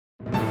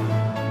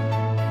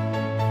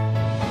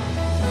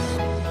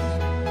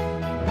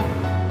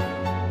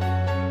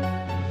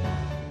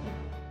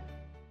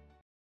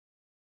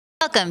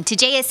Welcome to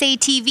JSA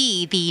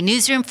TV, the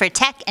newsroom for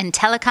tech and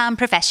telecom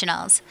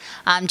professionals.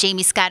 I'm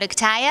Jaymie Scotto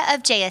Cutaia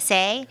of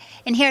JSA,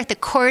 and here at the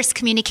Chorus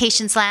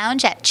Communications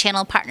Lounge at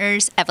Channel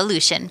Partners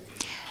Evolution.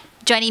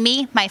 Joining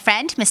me, my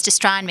friend, Mr.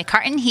 Strawn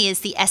McCartan. He is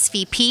the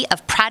SVP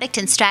of Product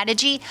and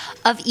Strategy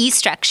of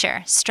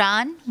eStruxture.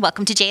 Strawn,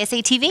 welcome to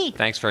JSA TV.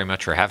 Thanks very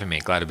much for having me.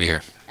 Glad to be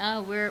here.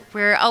 Oh,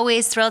 we're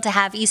always thrilled to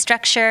have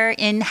eStruxture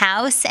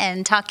in-house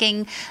and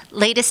talking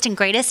latest and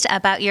greatest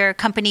about your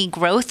company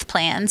growth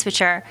plans,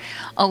 which are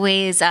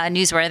always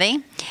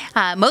newsworthy.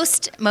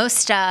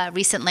 Most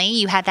recently,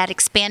 you had that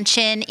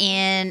expansion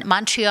in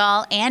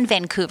Montreal and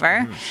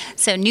Vancouver.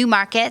 So new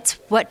markets.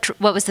 What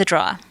was the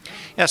draw?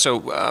 Yeah,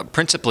 so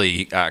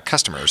principally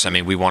customers. I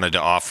mean, we wanted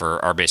to offer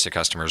our basic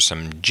customers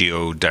some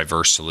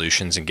geo-diverse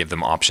solutions and give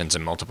them options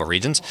in multiple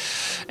regions.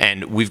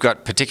 And we've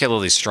got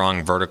particularly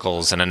strong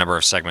verticals and a number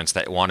of segments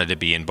that wanted to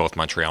be in both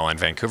Montreal and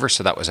Vancouver,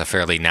 so that was a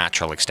fairly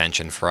natural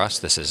extension for us.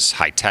 This is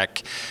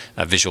high-tech,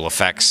 visual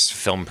effects,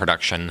 film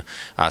production.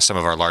 Some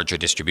of our larger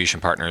distribution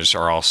partners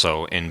are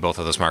also in both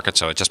of those markets,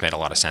 so it just made a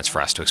lot of sense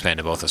for us to expand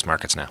to both those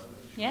markets now.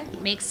 Yeah,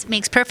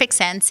 makes perfect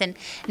sense, and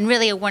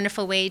really a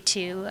wonderful way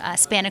to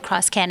span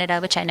across Canada,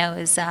 which I know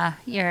is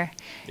your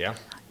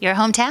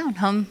hometown,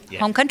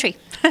 home country.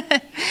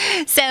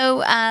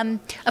 So,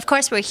 of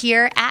course, we're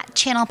here at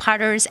Channel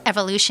Partners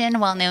Evolution,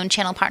 well-known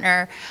channel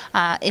partner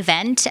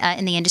event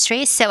in the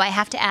industry. So I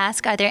have to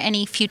ask, are there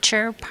any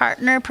future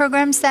partner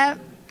programs that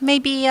may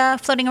be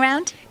floating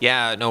around?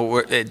 Yeah, no,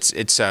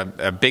 it's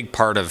a big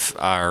part of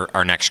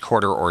our next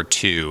quarter or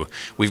two.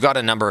 We've got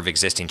a number of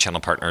existing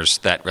channel partners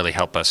that really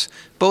help us,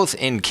 both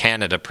in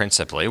Canada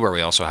principally, where we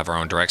also have our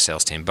own direct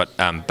sales team,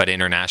 but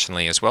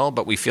internationally as well.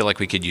 But we feel like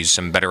we could use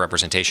some better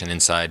representation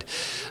inside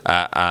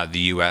the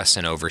U.S.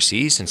 and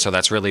overseas, and so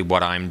that's really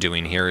what I'm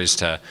doing here, is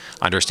to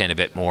understand a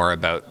bit more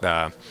about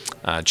the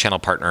channel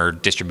partner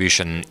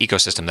distribution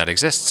ecosystem that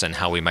exists and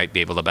how we might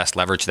be able to best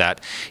leverage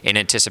that in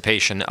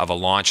anticipation of a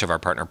launch of our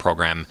partner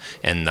program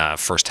in the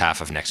first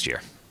half of next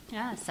year.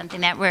 Yeah,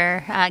 something that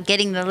we're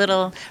getting the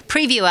little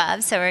preview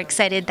of, so we're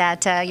excited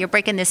that you're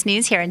breaking this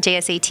news here on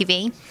JSA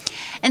TV.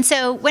 And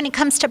so when it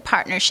comes to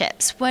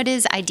partnerships, what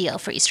is ideal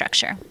for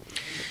eStruxture?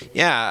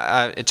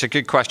 Yeah, it's a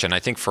good question. I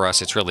think for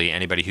us, it's really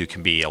anybody who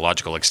can be a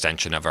logical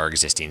extension of our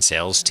existing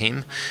sales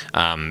team.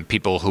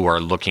 People who are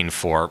looking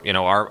for,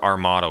 our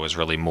motto is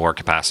really more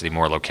capacity,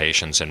 more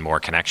locations, and more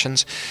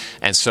connections.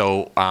 And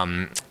so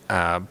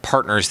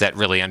partners that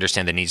really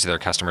understand the needs of their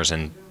customers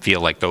and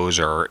feel like those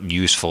are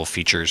useful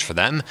features for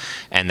them,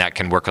 and that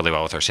can work really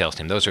well with our sales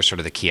team. Those are sort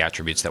of the key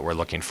attributes that we're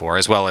looking for,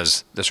 as well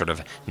as the sort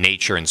of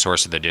nature and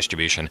source of the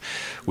distribution.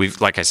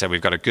 Like I said,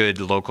 we've got a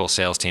good local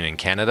sales team in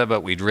Canada,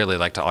 but we'd really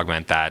like to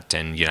augment that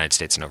in the United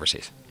States and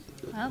overseas.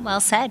 Well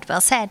said,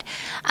 well said.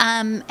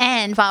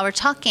 And while we're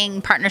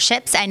talking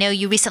partnerships, I know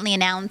you recently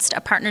announced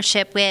a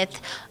partnership with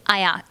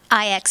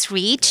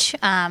iXreach,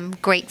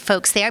 great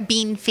folks there,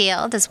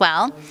 Beanfield as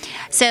well.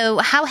 So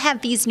how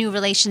have these new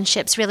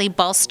relationships really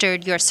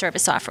bolstered your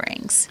service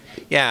offerings?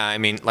 Yeah, I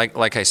mean,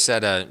 like I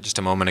said just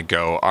a moment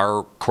ago,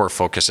 our core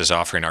focus is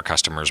offering our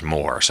customers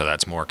more. So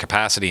that's more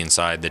capacity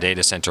inside the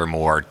data center,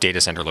 more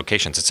data center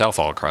locations itself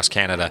all across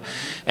Canada,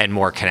 and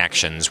more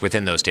connections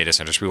within those data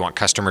centers. We want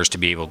customers to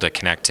be able to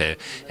connect to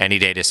any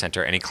data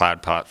center, any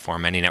cloud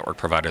platform, any network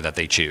provider that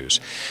they choose.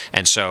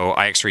 And so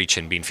iXreach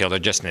and Beanfield are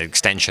just an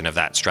extension of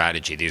that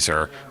strategy. These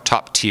are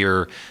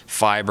top-tier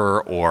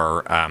fiber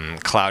or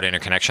cloud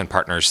interconnection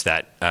partners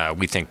that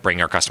we think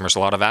bring our customers a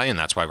lot of value, and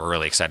that's why we're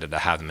really excited to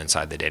have them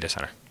inside the data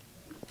center.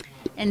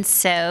 And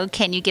so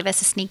can you give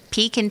us a sneak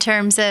peek in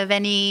terms of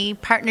any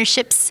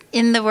partnerships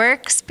in the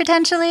works,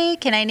 potentially?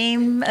 Can I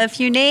name a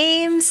few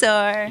names?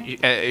 Or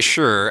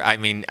Sure. I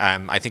mean,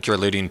 I think you're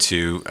alluding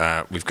to,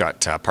 we've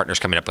got partners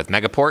coming up with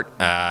Megaport,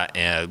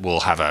 and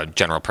we'll have a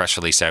general press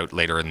release out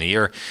later in the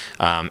year.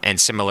 And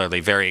similarly,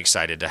 very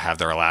excited to have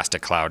their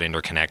Elastic Cloud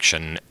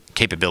interconnection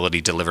capability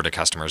delivered to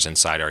customers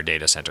inside our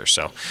data center.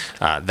 So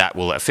that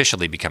will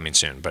officially be coming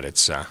soon, but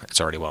it's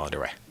already well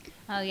underway.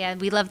 Oh yeah,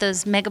 we love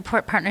those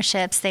Megaport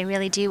partnerships. They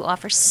really do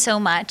offer so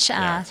much.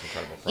 Yeah, it's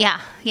incredible.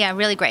 Yeah,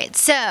 really great.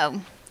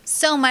 So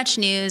much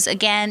news.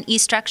 Again,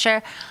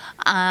 eStruxture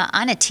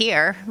on a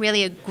tier,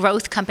 really a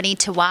growth company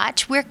to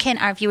watch. Where can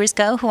our viewers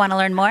go who want to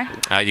learn more?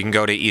 You can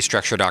go to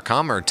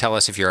eStruxture.com or tell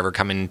us if you're ever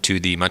coming to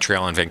the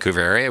Montreal and Vancouver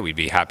area. We'd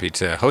be happy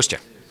to host you.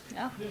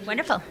 Oh,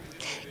 wonderful.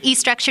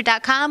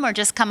 eStruxture.com, or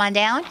just come on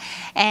down.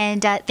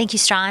 And thank you,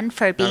 Strawn,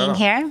 for being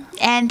here.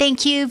 And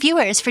thank you,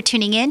 viewers, for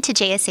tuning in to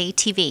JSA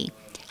TV.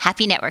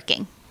 Happy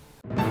networking.